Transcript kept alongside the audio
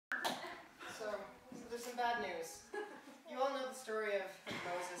some bad news. You all know the story of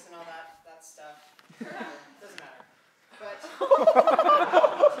Moses and all that stuff. Doesn't matter. But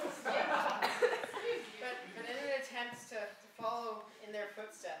in an attempt to follow in their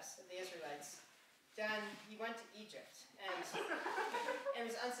footsteps of the Israelites, Dan, he went to Egypt and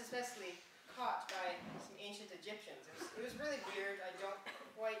was unsuspectedly caught by some ancient Egyptians. It was really weird. I don't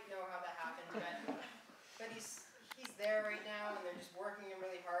quite know how that happened, but he's there right now, and they're just working him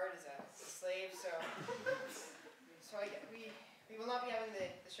really hard as a slave. So we will not be having the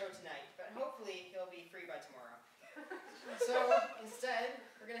show tonight, but hopefully he'll be free by tomorrow. So instead,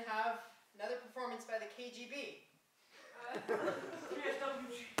 we're going to have another performance by the KGB.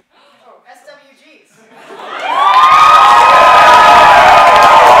 SWG. Oh, SWGs.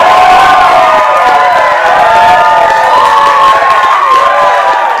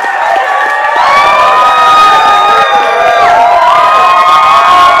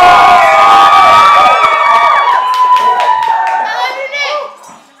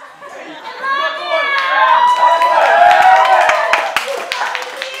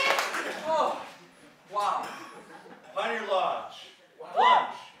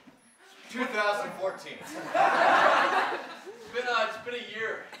 Plunge, 2014. It's been a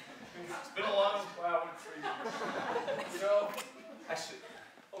year. It's been a long time. Wow, what a treat. You know, actually,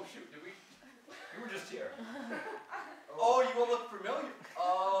 oh shoot, did we? You were just here. Oh, you all look familiar.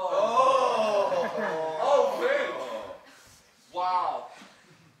 Oh, wait. Wow.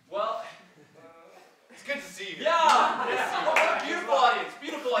 Well, it's good to see you. Yeah. What a beautiful audience.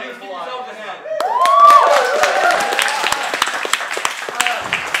 Beautiful audience. Give yourselves a hand.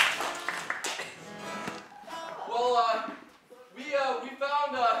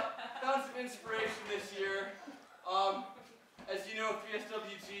 Found some inspiration this year. As you know,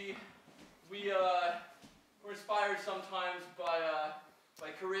 3SWG, we're inspired sometimes by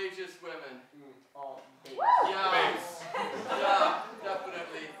courageous women. Yeah,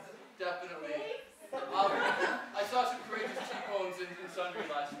 definitely. I saw some courageous cheekbones in Sundry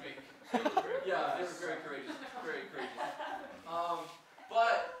last week. Yeah, they were very courageous, very courageous.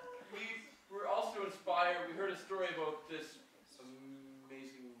 But we were also inspired. We heard a story about this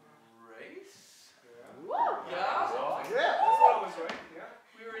amazing race. Yeah, that's always right. Yeah.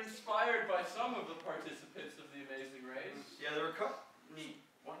 We were inspired by some of the participants of the Amazing Race. Yeah, there were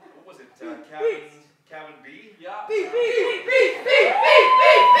what was it? Cabin B? Yeah. B.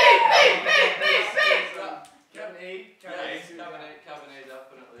 Cabin A. Cabin A,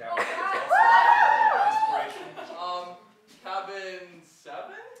 definitely. Cabin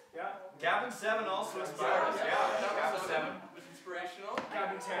 7? Yeah. Cabin 7 also inspired us. Yeah. Cabin 7 was inspirational.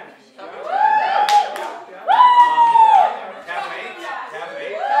 Cabin 10. Cabin 10. Cabin 8. Cabin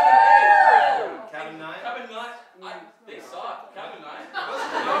 8. Cabin 9. Cabin 9. They suck. Cabin 9.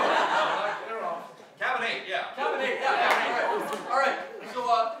 Cabin 8. Yeah. Cabin 8. Yeah. All right. So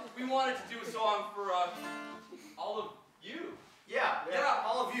we wanted to do a song for all of you. Yeah.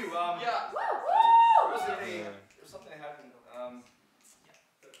 All of you. Yeah. There's something that happened.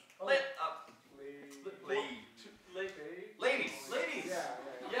 Ladies.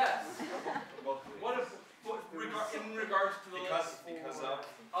 Yeah. Yes. In regards to the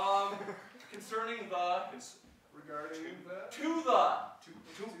concerning the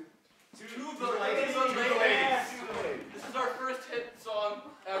ladies. This is our first hit song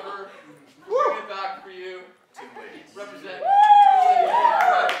ever. We're bringing it back for you. To the ladies. Represent.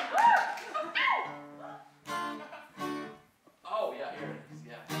 Oh yeah, here it is.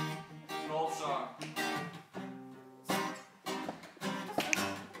 Yeah. It's an old song.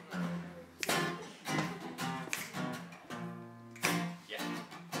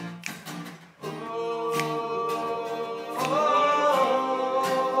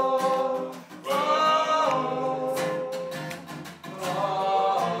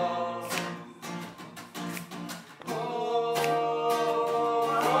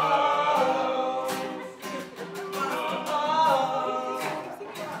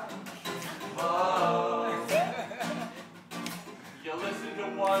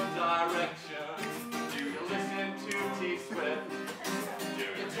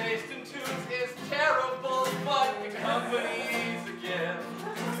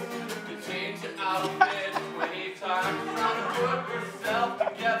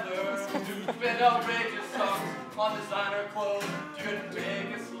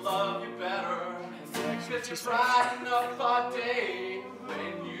 It's brighten up our day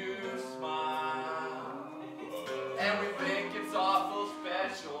when you smile, and we think it's awful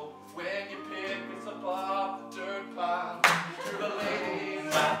special when you pick us up off the dirt pile. To the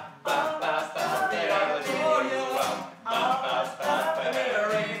ladies, we adore you, and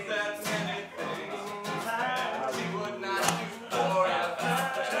there ain't that many things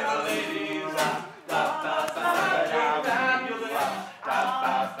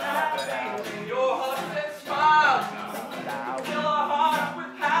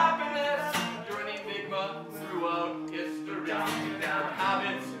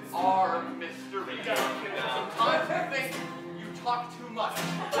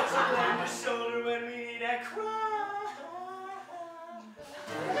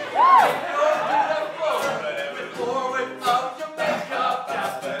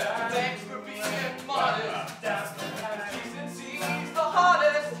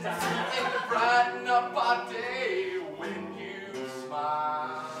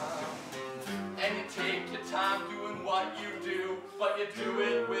you do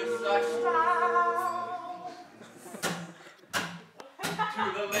it with such style.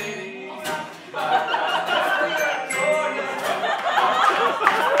 To the ladies,